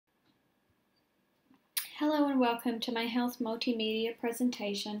Hello and welcome to my health multimedia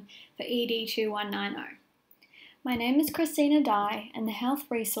presentation for ED 2190. My name is Christina Dye and the health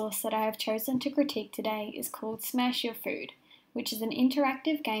resource that I have chosen to critique today is called Smash Your Food, which is an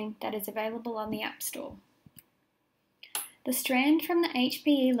interactive game that is available on the App Store. The strand from the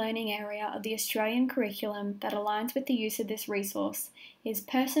HPE learning area of the Australian curriculum that aligns with the use of this resource is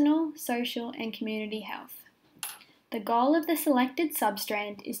personal, social and community health. The goal of the selected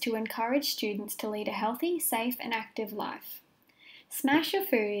substrand is to encourage students to lead a healthy, safe and active life. Smash Your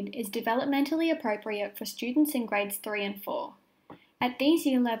Food is developmentally appropriate for students in grades 3 and 4. At these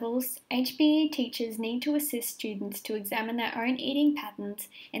year levels, HPE teachers need to assist students to examine their own eating patterns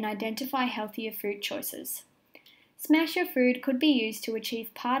and identify healthier food choices. Smash Your Food could be used to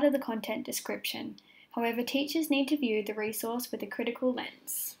achieve part of the content description. However, teachers need to view the resource with a critical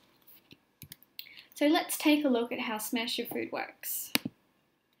lens. So let's take a look at how Smash Your Food works.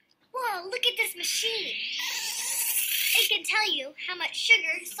 Whoa, look at this machine! It can tell you how much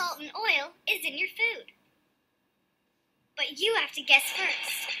sugar, salt, and oil is in your food. But you have to guess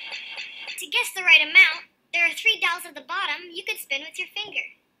first. To guess the right amount, there are 3 dials at the bottom you can spin with your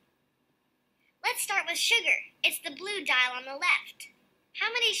finger. Let's start with sugar. It's the blue dial on the left.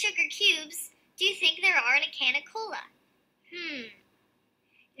 How many sugar cubes do you think there are in a can of cola?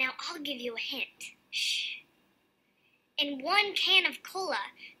 Now I'll give you a hint. Shh. In 1 can of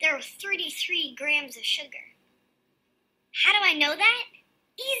cola, there are 33 grams of sugar. How do I know that?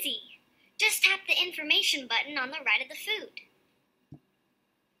 Easy. Just tap the information button on the right of the food.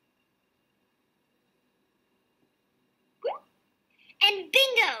 And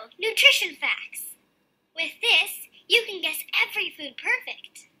bingo! Nutrition facts! With this, you can guess every food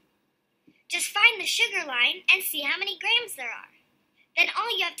perfect. Just find the sugar line and see how many grams there are. Then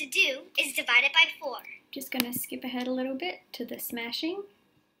all you have to do is divide it by 4. Just going to skip ahead a little bit to the smashing.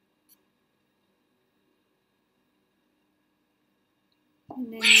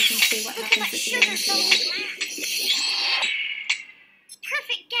 And then you can see what happens at the end.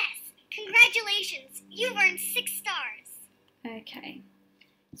 Perfect guess! Congratulations! You've earned 6 stars. Okay,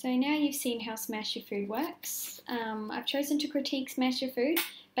 so now you've seen how Smash Your Food works. I've chosen to critique Smash Your Food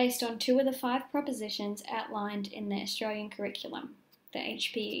based on 2 of the 5 propositions outlined in the Australian curriculum, the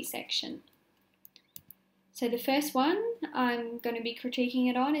HPE section. So the first one I'm going to be critiquing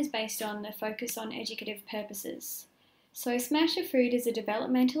it on is based on the focus on educative purposes. So Smash Your Food is a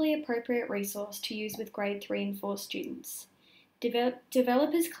developmentally appropriate resource to use with grade 3 and 4 students.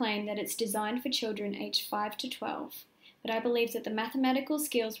 Developers claim that it's designed for children aged 5 to 12, but I believe that the mathematical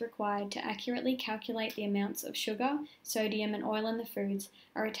skills required to accurately calculate the amounts of sugar, sodium and oil in the foods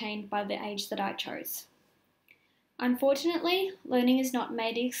are attained by the age that I chose. Unfortunately, learning is not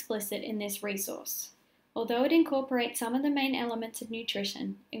made explicit in this resource. Although it incorporates some of the main elements of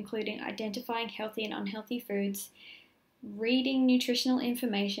nutrition, including identifying healthy and unhealthy foods, reading nutritional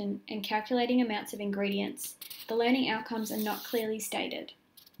information, and calculating amounts of ingredients, the learning outcomes are not clearly stated.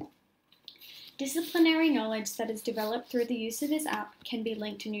 Disciplinary knowledge that is developed through the use of this app can be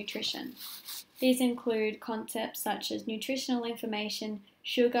linked to nutrition. These include concepts such as nutritional information,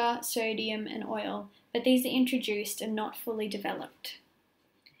 sugar, sodium, and oil, but these are introduced and not fully developed.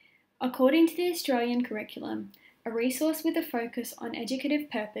 According to the Australian curriculum, a resource with a focus on educative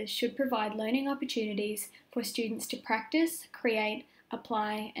purpose should provide learning opportunities for students to practice, create,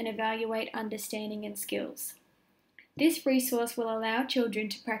 apply, and evaluate understanding and skills. This resource will allow children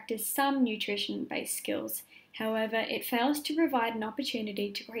to practice some nutrition-based skills. However, it fails to provide an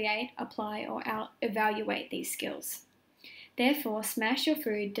opportunity to create, apply, or evaluate these skills. Therefore, Smash Your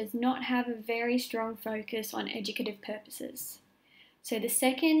Food does not have a very strong focus on educative purposes. So the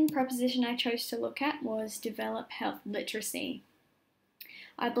second proposition I chose to look at was develop health literacy.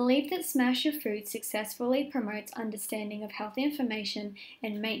 I believe that Smash Your Food successfully promotes understanding of health information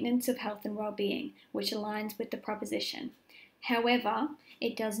and maintenance of health and well-being, which aligns with the proposition. However,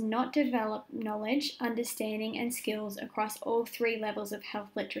 it does not develop knowledge, understanding and skills across all 3 levels of health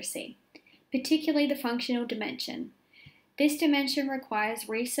literacy, particularly the functional dimension. This dimension requires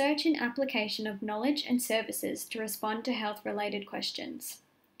research and application of knowledge and services to respond to health-related questions.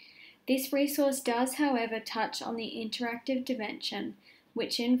 This resource does, however, touch on the interactive dimension,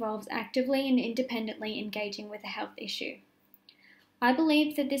 which involves actively and independently engaging with a health issue. I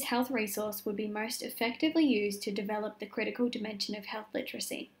believe that this health resource would be most effectively used to develop the critical dimension of health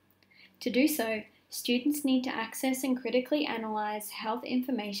literacy. To do so, students need to access and critically analyse health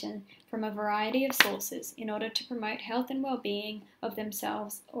information from a variety of sources in order to promote health and well-being of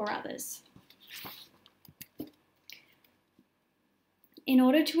themselves or others. In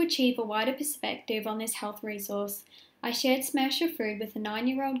order to achieve a wider perspective on this health resource, I shared Smash Your Food with a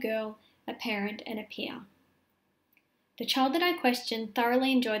 9-year-old girl a parent, and a peer. The child that I questioned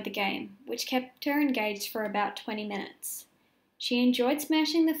thoroughly enjoyed the game, which kept her engaged for about 20 minutes. She enjoyed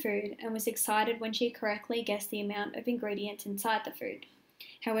smashing the food and was excited when she correctly guessed the amount of ingredients inside the food.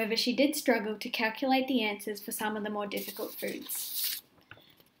 However, she did struggle to calculate the answers for some of the more difficult foods.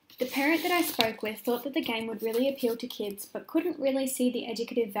 The parent that I spoke with thought that the game would really appeal to kids but couldn't really see the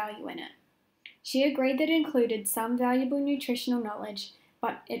educative value in it. She agreed that it included some valuable nutritional knowledge,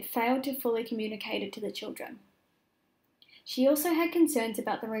 but it failed to fully communicate it to the children. She also had concerns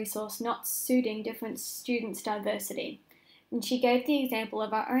about the resource not suiting different students' diversity, and she gave the example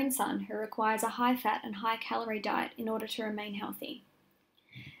of our own son, who requires a high-fat and high-calorie diet in order to remain healthy.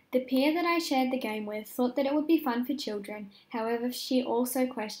 The peer that I shared the game with thought that it would be fun for children, however, she also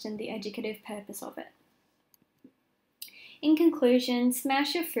questioned the educative purpose of it. In conclusion,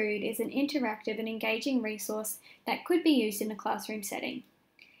 Smash Your Food is an interactive and engaging resource that could be used in a classroom setting.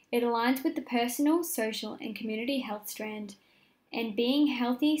 It aligns with the personal, social, and community health strand and being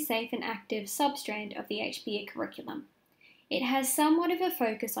healthy, safe, and active sub-strand of the HBE curriculum. It has somewhat of a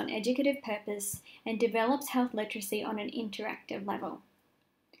focus on educative purpose and develops health literacy on an interactive level.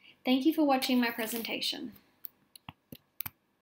 Thank you for watching my presentation.